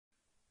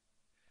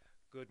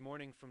Good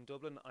morning from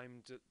Dublin.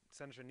 I'm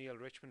Senator Neil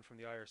Richmond from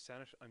the Irish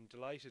Senate. I'm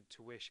delighted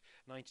to wish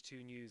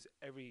 92 News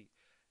every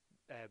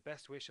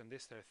best wish on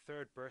this, their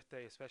third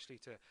birthday, especially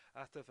to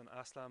Atif and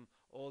Aslam,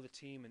 all the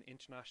team in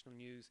international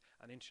news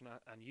and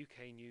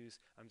UK news.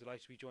 I'm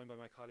delighted to be joined by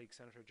my colleague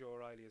Senator Joe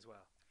O'Reilly as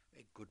well.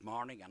 Good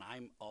morning, and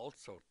I'm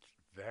also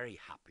very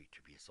happy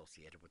to be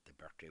associated with the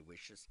birthday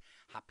wishes.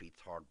 Happy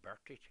third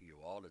birthday to you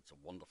all. It's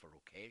a wonderful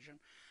occasion.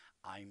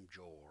 I'm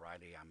Joe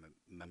O'Reilly. I'm a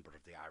member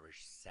of the Irish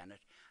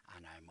Senate,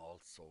 and I'm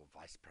also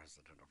Vice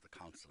President of the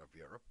Council of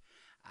Europe.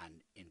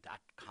 And in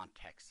that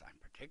context, I'm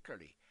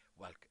particularly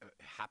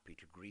happy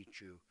to greet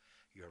you,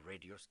 your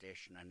radio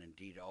station, and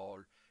indeed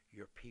all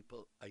your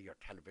people, your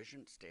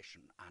television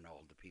station, and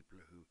all the people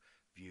who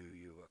view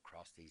you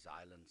across these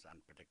islands,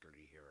 and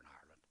particularly here in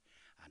Ireland.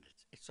 And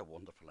it's a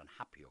wonderful and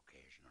happy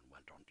occasion, and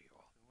well done to you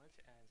all. So much.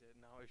 And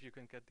now if you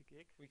can cut the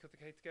cake. We cut the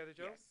cake together,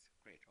 Joe? Yes,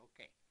 great,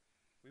 okay.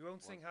 We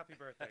won't sing happy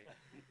birthday.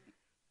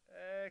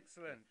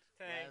 Excellent.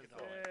 Thank you.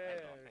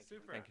 Yeah, Well done.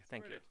 super. Thank you.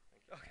 Brilliant.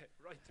 Okay,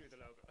 right through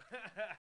the logo.